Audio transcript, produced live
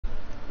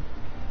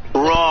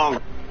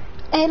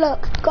Hey,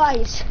 look,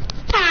 guys.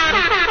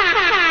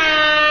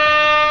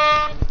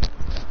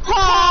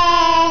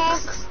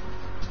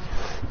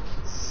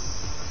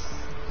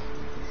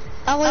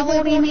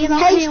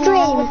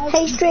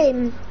 Hey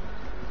stream.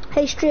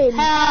 Hey stream.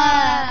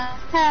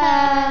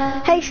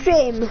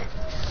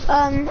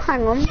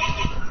 Hang on.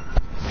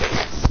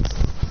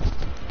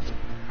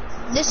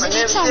 This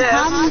is some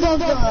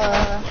hamburger.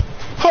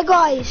 Hey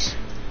guys.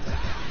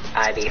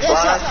 I be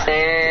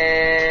flossing.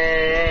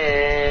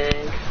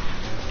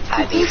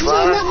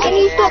 Can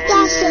you stop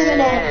dancing a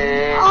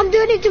minute? I'm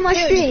doing it to my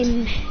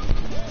stream.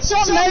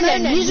 Stop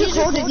moaning. He's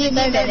recording you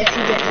moaning if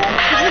you get there.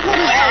 He's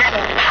recording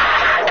everything.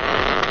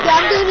 Yeah,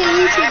 I'm doing a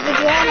YouTube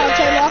video and I'll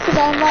tell you after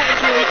I invited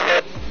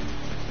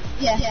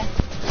you. Yeah.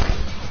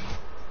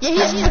 Yeah,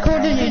 he's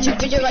recording a YouTube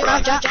video right now,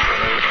 Jack.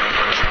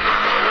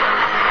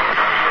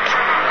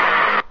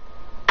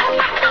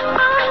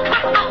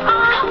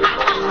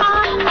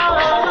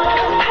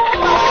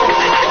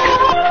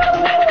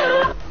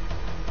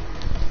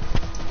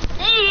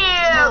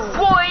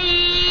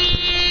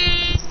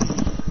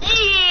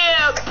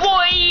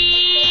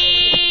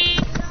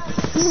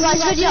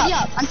 Guys, ready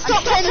up and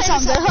stop playing the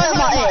song, they're hurting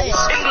my ears.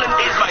 England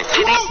is my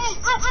city.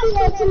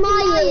 Actually, to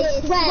my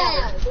ears.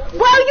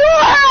 Well,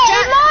 you're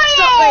hurting my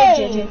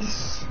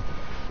ears!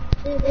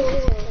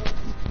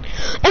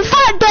 In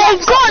fact,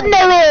 they've got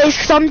no ears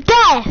because I'm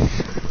deaf.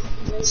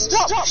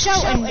 Stop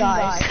shouting,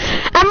 guys.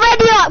 I'm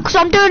ready up because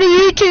I'm doing a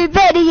YouTube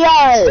video.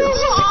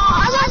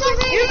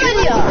 You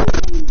ready up?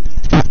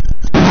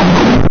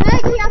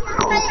 Take your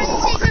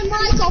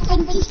mic off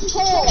and just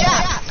talk.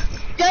 Jack,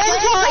 go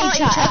into party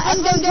chat.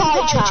 Everyone go into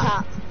party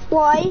chat.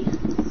 Why?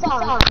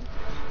 Fun.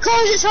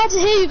 Because it's hard to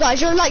hear you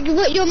guys. Your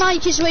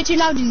mic is way too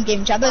loud in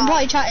game chat, but in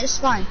party chat it's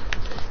fine.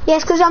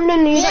 Yes, because I'm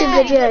doing a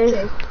YouTube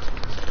video.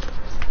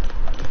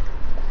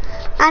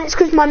 And it's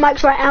because my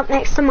mic's right out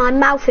next to my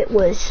mouth, it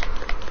was.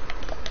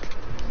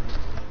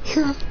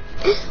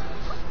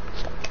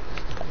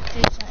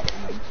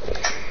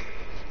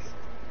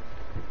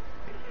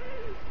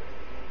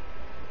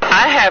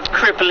 I have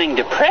crippling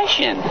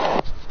depression.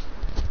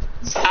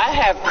 I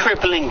have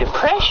crippling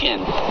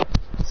depression.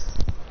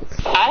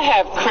 I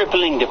have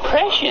crippling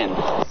depression.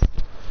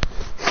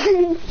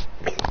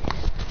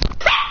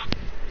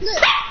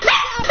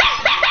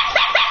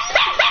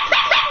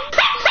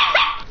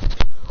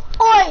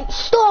 Oi,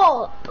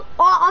 stop!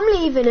 I'm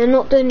leaving and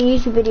not doing a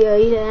YouTube video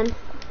then.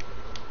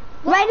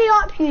 Ready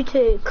up, you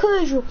two,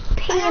 cause you're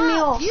peeing me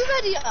off. You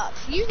ready up?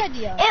 You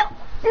ready up?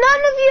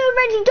 None of you are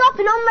ready up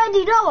and I'm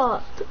ready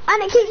up.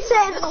 And it keeps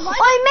saying,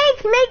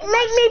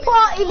 make me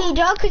party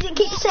leader, because it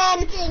keeps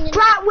saying,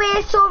 Brat,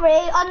 we're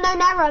sorry,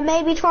 unknown error,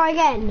 maybe try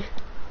again.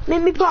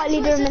 Make me party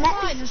leader in the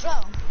next. As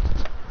well.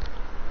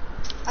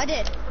 I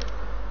did.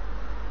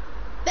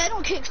 They're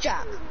not kicks,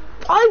 Jack.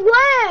 I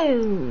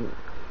won't.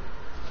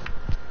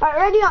 Right,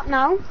 ready up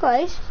now,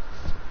 guys.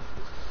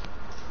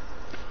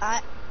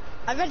 I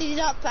readied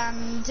up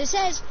and it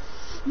says,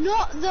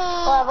 not the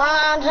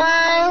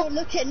you're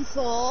looking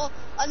for.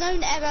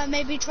 Unknown error,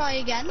 maybe try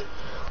again.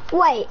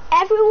 Wait,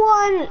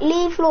 everyone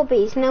leave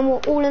lobbies and then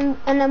we'll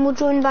we'll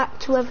join back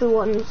to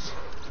everyone's.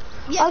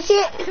 Yes,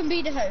 Jack can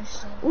be the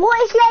host. What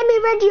is letting me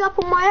ready up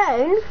on my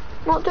own?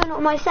 Not doing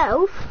it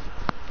myself.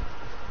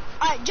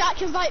 Alright,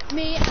 Jack, invite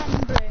me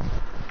and Brew.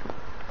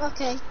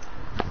 Okay.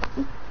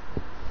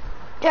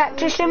 Jack,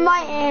 just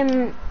invite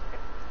him.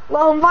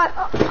 Well, invite.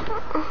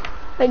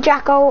 Wait,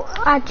 Jack, I'll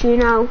add you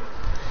now.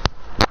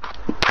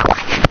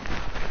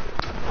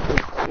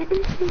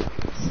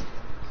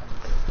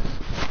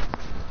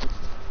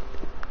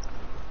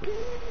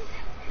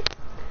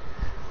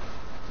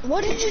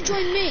 Why did you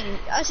join me?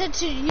 I said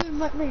to you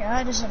invite me.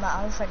 It doesn't matter.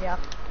 I'll ready up.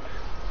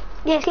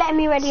 Yes, let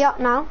me ready up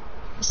now.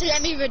 So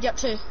let me ready up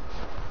too.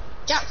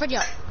 Jack, ready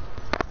up.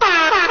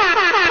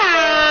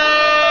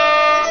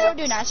 Don't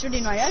do that. It's really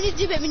annoying. Only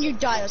do it when you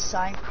die or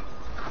something.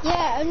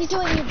 Yeah, only do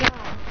it when you die.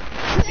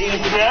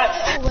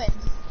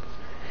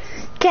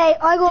 Okay,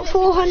 I got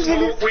 400.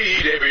 Smoke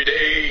weed every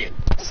day.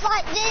 It's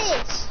like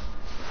this.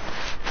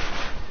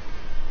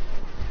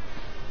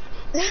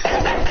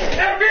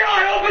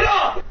 FBI, open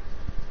up!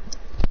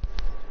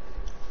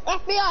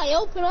 FBI,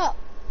 open up.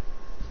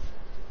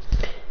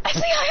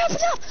 FBI,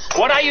 open up.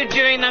 What are you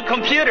doing on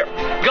computer?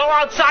 Go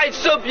outside,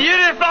 so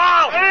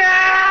beautiful!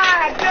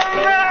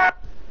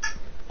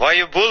 Why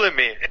you bullying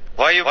me?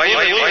 Why you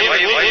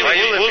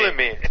bullying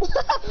me?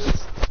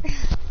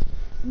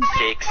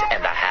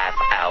 6.5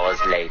 hours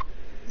later.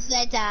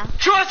 Later.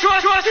 Trust.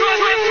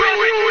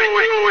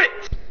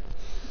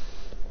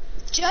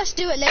 Just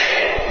do it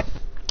later.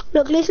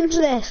 Look, listen to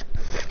this.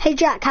 Hey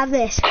Jack, have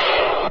this.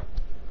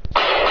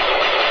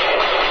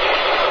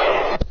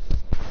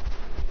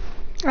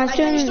 Stop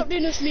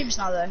doing those memes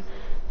now though.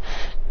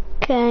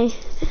 Okay.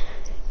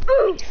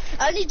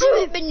 Only do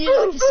it when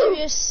you're like a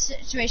serious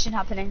situation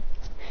happening.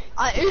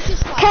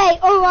 Okay,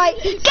 alright.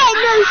 Get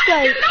no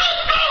scope!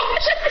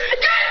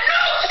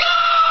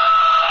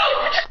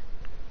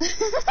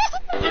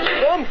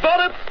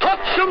 Somebody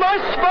touch my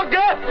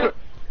spaghetti!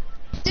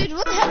 Dude,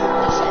 what the hell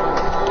is this shit?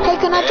 Hey,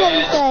 can I tell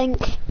you something?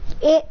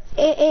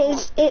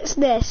 It's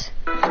this.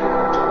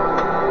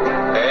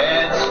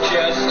 It's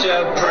just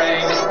a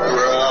prank,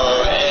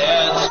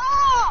 bro.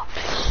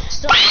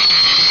 Stop.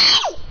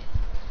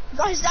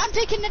 Guys, I'm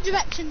taking the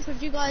directions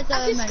with you guys.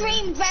 I can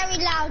scream very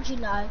loud, you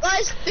know.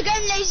 Guys, we're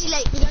going Lazy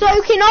Lake.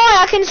 So can I.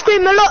 I can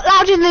scream a lot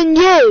louder than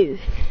you.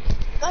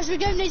 Guys, we're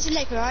going Lazy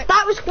Lake, alright?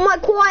 That was my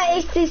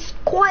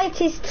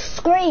quietest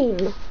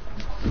scream.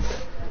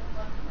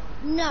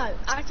 No,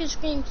 I can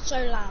scream so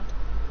loud.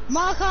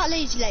 Mark out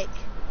Lazy Lake.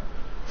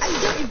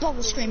 And don't you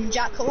bother screaming,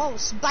 Jack, or I will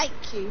spank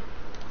you.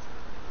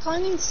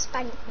 Can't even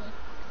spank me.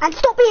 And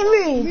stop being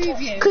rude.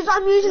 Remove you. Because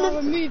I'm using I'll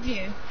remove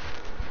you.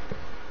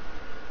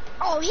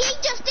 Oh, he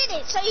just did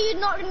it, so you're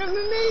not going to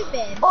remove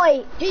him.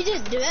 Oi. He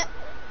didn't do it.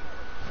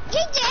 He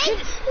did.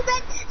 He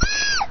went,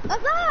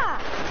 like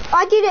that.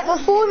 I did it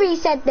before he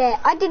said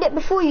that. I did it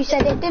before you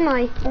said it, didn't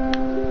I?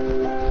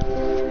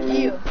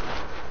 You.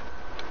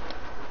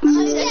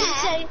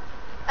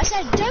 I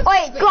said don't.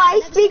 Oi,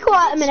 guys, be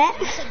quiet a minute.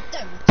 I said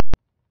don't.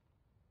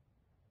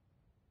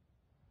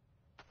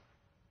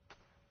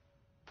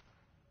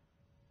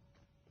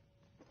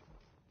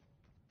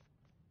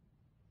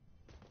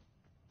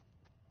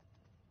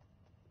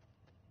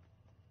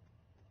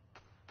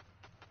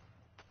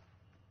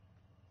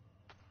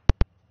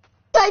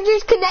 I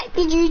just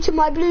connected you to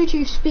my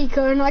Bluetooth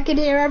speaker and I could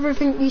hear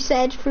everything you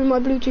said through my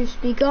Bluetooth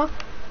speaker.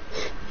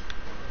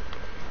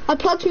 I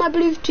plugged my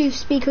Bluetooth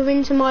speaker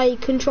into my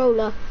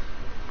controller.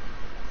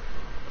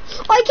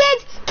 Oi,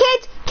 kid!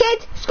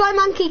 Sky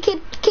Monkey,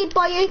 kid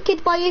by you,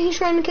 he's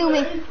trying to kill me.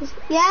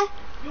 Yeah?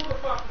 You're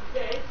fucking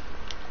dead.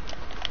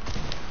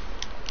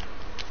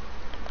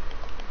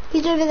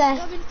 He's over there.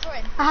 Going for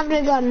him. I have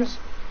no guns.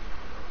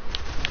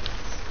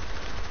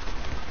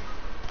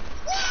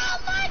 Oh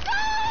my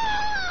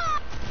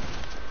god!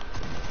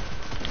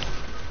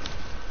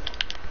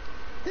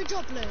 Good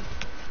job, Blue.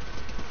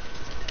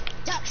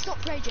 Jack,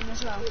 stop raging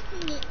as well.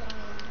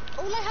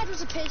 All I had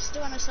was a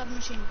pistol and a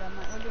submachine gun.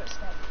 Like, what do you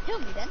expect? Heal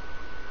me then.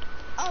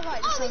 Oh,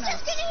 right. Oh, he's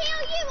just going to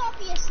heal you,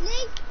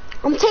 obviously.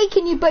 I'm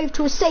taking you both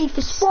to a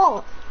safer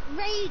spot.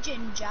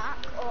 Raging, Jack,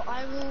 or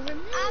I will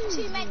remove I have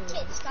 2 you. med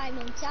kits, Sky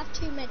Monkey. I have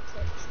 2 med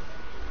kits.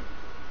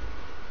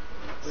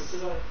 But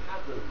did I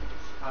have them?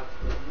 Have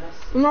them less?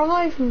 I'm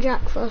reviving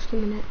Jack first a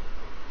minute.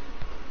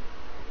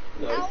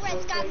 No, I'll red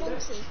don't Sky say Monkey.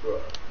 less,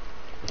 bro.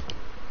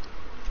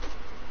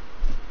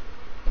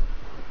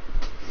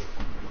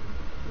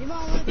 You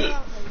might want to go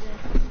out there,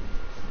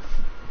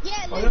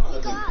 Yeah, I Luke, know, you I go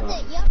think out so.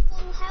 there. You have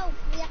full health.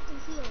 We have to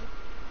heal.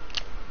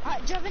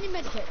 Alright, do you have any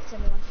medkits,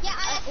 anyone? Yeah,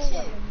 I have all 2.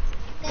 weapons.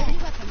 There. Any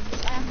weapons?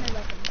 I have no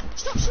weapons.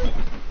 Stop shooting!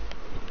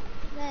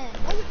 There.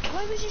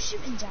 Why was you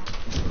shooting, Jack?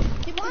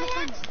 People Why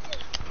can have find it.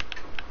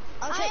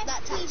 I'll take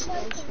that tactical.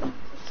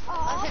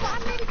 Oh, but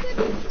I'm really good at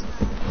this.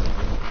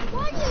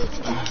 Why do you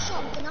get a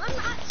shotgun? I'm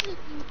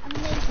absolutely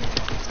amazing.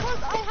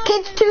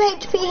 Kids 2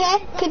 HP here.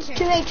 Kids 2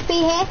 HP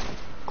here.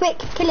 Quick,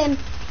 kill him.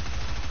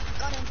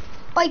 Got him.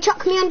 Oi,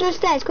 chuck me under the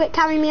stairs. Quick,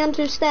 carry me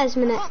under the stairs a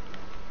minute.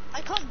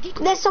 I can't get.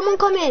 There's someone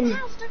coming.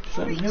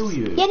 Don't heal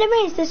you. Yeah,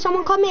 there is. There's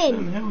someone Don't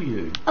coming. heal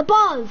you.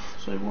 Above.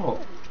 Say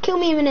what? Kill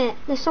me a minute.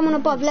 There's someone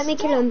above. Let me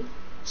kill him.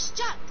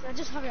 Jack,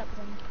 just hurry up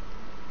then.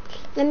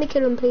 Let me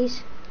kill him,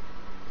 please.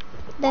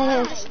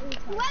 There.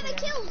 Whoever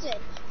kills him,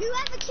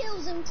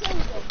 kills him.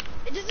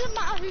 It doesn't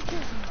matter who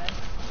kills him though.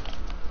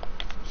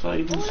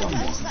 Saving All it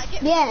matters is someone. that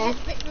get Yeah.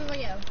 Victory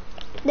Royale.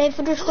 They've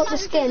just got the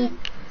skin.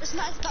 It's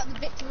not about the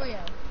Victory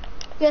Royale.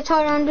 Yeah,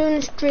 Tyler, I'm doing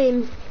a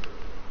stream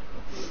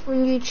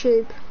on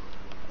YouTube.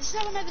 There's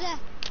someone over there.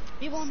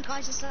 Be warned,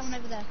 guys, there's someone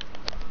over there.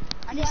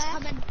 And he's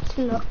coming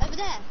Look. over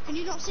there. Can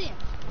you not see him?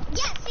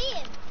 Yeah, see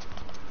him.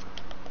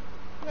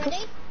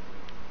 Ready?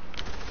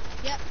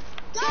 Yep.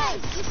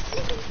 Guys, this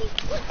flipping keeps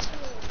twitching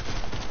me.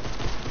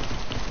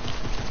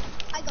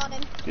 I got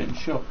him. Getting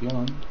shot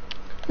behind.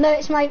 No,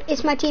 it's my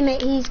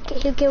teammate. He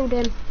killed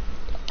him.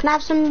 Can I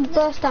have some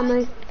burst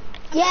ammo?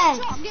 Yeah,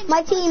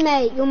 my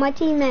teammate. You're my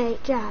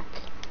teammate, Jack.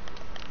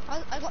 I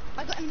got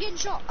him getting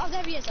shot. Oh,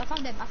 there he is. I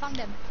found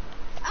him.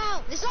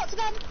 Ow, there's lots of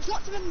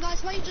them.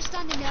 Guys. Why are you just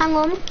standing there? Hang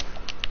on,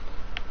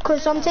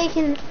 cause I'm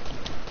trying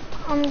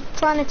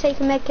to take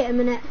a med kit a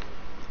minute.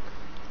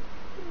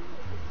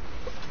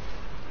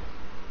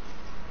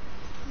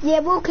 Yeah,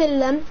 we'll kill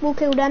them.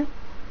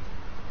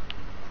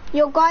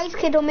 Your guys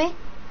kill me.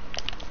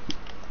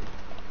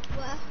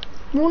 Where?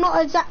 Well,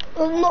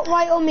 not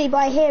right on me, but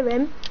I hear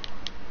him.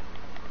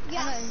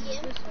 Yeah, I see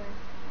him.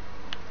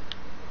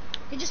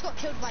 He just got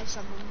killed by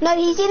someone. No,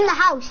 he's in the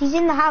house. No,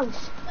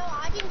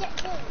 I didn't get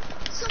killed.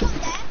 Someone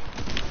there.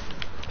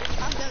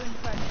 I'm going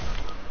for him.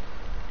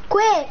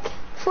 Quick,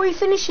 before he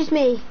finishes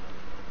me.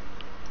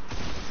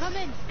 Come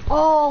in.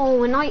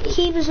 Oh, and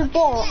he was a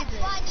bot. That's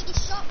why I need a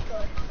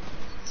shotgun.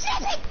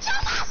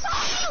 Flipping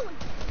asshole!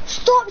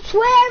 Stop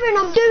swearing,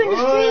 I'm doing a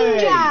stream, Oi.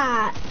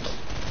 Jack.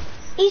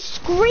 He's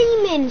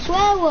screaming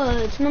swear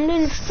words, and I'm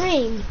doing a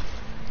stream.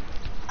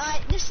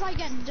 Alright, let's try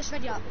again. Just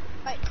ready up.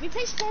 Right, we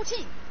placed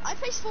 14. I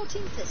placed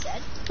 14th, it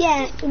said.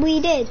 Yeah, we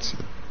did.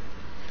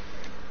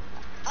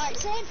 Alright,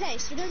 same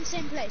place. We're doing the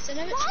same place. I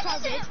know it's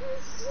crowded.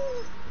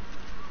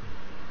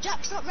 Jack,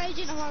 Jack, stop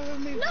raging or I'll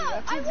remove you.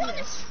 No, I want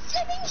a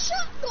flipping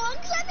shotgun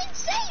because I'm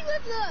insane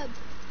with them.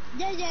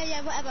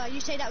 Yeah, whatever. You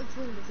say that with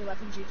all of the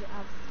weapons you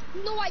have.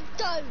 No, I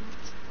don't.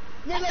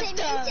 No, I'm I saying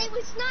don't. insane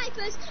with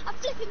snipers. I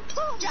flipping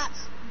pump. Jack,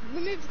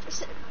 no,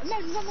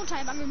 one more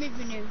time, I'm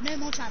removing you. No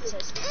more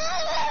chances.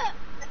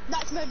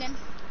 That's moaning.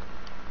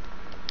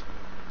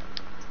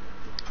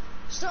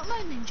 Stop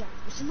moaning, Jack.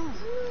 It's annoying.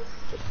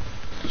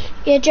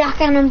 Yeah,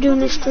 Jack, and I'm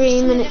doing a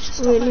stream and it's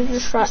really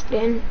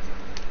distracting.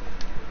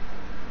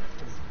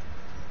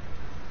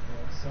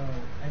 So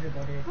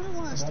everybody, I don't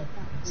want to stop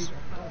that.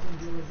 3,000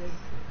 viewers in,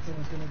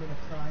 someone's going to win a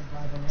prize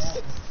live on the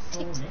air.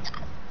 Phone it.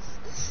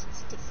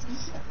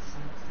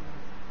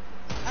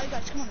 Oh,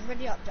 guys, come on,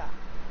 ready up, Jack.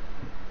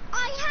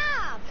 I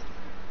have.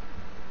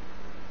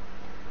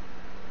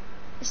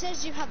 It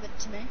says you have it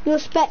to me. You're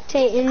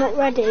spectating, not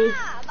ready. I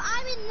have.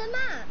 I'm in the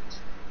match.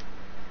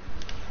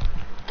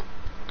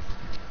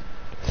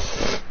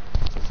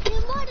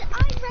 Then why did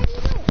I ready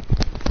up?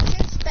 It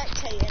says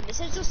spectating. It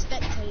says you're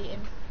spectating.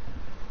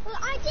 Well,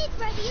 I did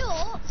ready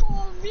up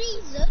for a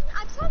reason.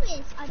 I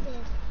promise I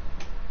did.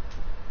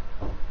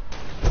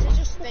 It says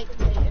you're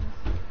spectating.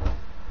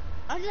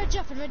 I'm ready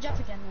up again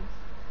then.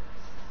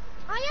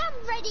 I am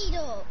readied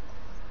up.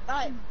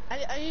 Alright,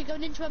 are you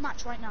going into a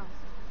match right now?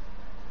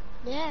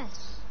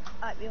 Yes.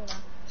 Alright, we all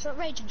are. Stop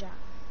raging, Jack.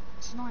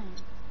 It's annoying.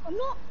 I'm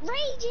not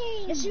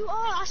raging. Yes, you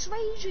are. That's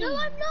raging. No,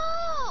 I'm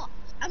not.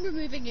 I'm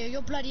removing you.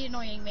 You're bloody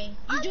annoying me.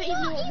 You don't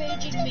even know what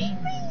raging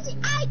means.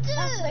 I do.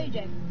 That's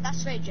raging.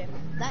 That's raging.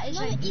 That is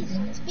No, it raging.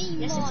 isn't. It's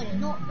being Yes, it modded,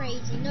 is. not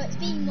raging. No, it's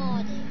being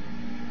modded.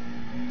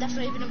 That's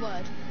not even a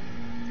word.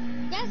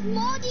 Yes,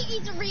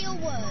 modded is a real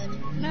word.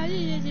 No, it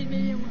isn't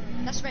a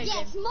word. That's raging.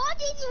 Yes,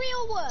 modded is a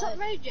real word. Stop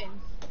raging.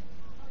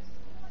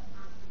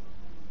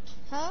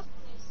 Huh?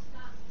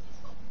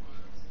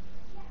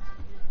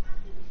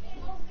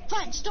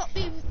 Fine, stop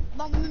being...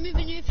 I'm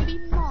removing you if you're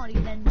being Marley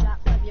then, Jack,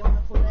 whatever you want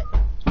to call it.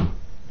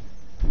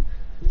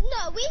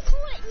 No, we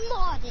call it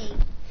modding.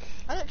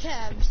 I don't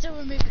care, I'm still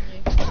removing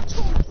you. Stop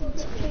talking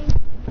to me.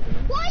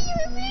 Why are you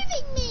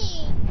removing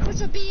me? Because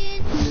you're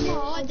being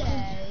Marley. No.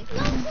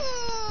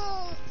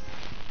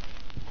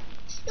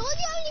 You're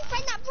the only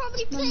friend that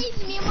probably plays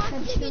with me on my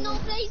flipping old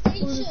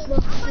PlayStation.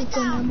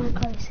 And my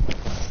dad.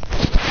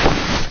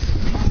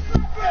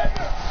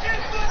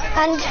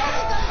 And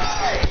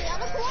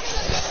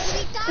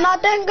no,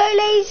 don't go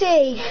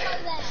lazy.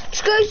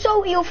 Just go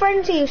salty or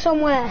frenzy or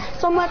somewhere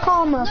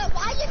calmer. No,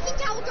 why do you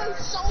think I would go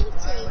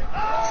salty?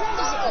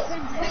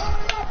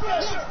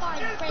 Yeah,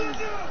 fine,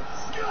 frenzy.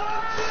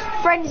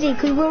 Frenzy,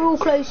 because we're all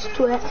close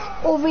to it.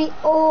 Or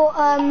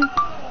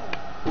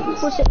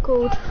what's it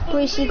called?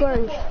 Greasy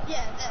Grove.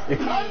 Yeah,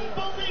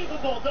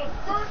 Unbelievable! The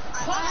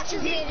first I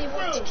actually really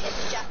want to kill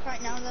Jack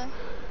right now, though.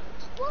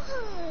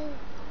 Why?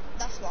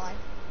 That's why.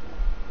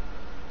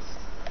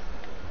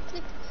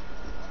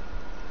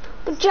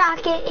 But Jack,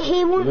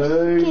 he wants to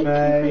Blue, skip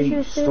because mate,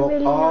 you're so stop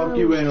really loud.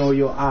 arguing or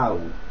you're out.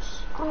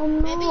 Oh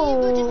Maybe you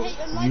wouldn't hate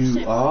your life You so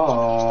much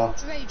are. if you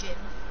stopped raging.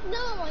 No,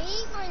 I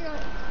ain't my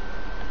life.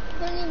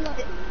 Running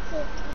like